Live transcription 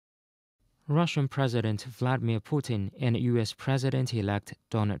Russian President Vladimir Putin and U.S. President-elect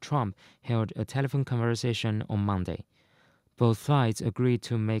Donald Trump held a telephone conversation on Monday. Both sides agreed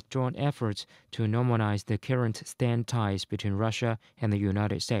to make joint efforts to normalize the current strained ties between Russia and the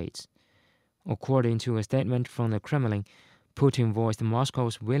United States. According to a statement from the Kremlin, Putin voiced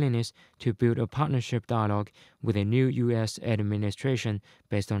Moscow's willingness to build a partnership dialogue with a new U.S. administration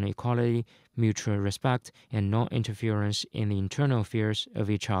based on equality, mutual respect, and non-interference in the internal affairs of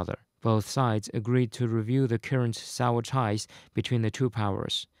each other. Both sides agreed to review the current sour ties between the two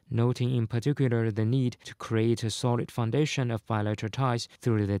powers, noting in particular the need to create a solid foundation of bilateral ties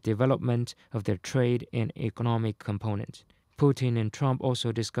through the development of their trade and economic component. Putin and Trump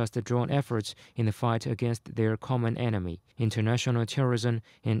also discussed the joint efforts in the fight against their common enemy, international terrorism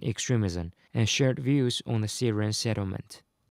and extremism, and shared views on the Syrian settlement.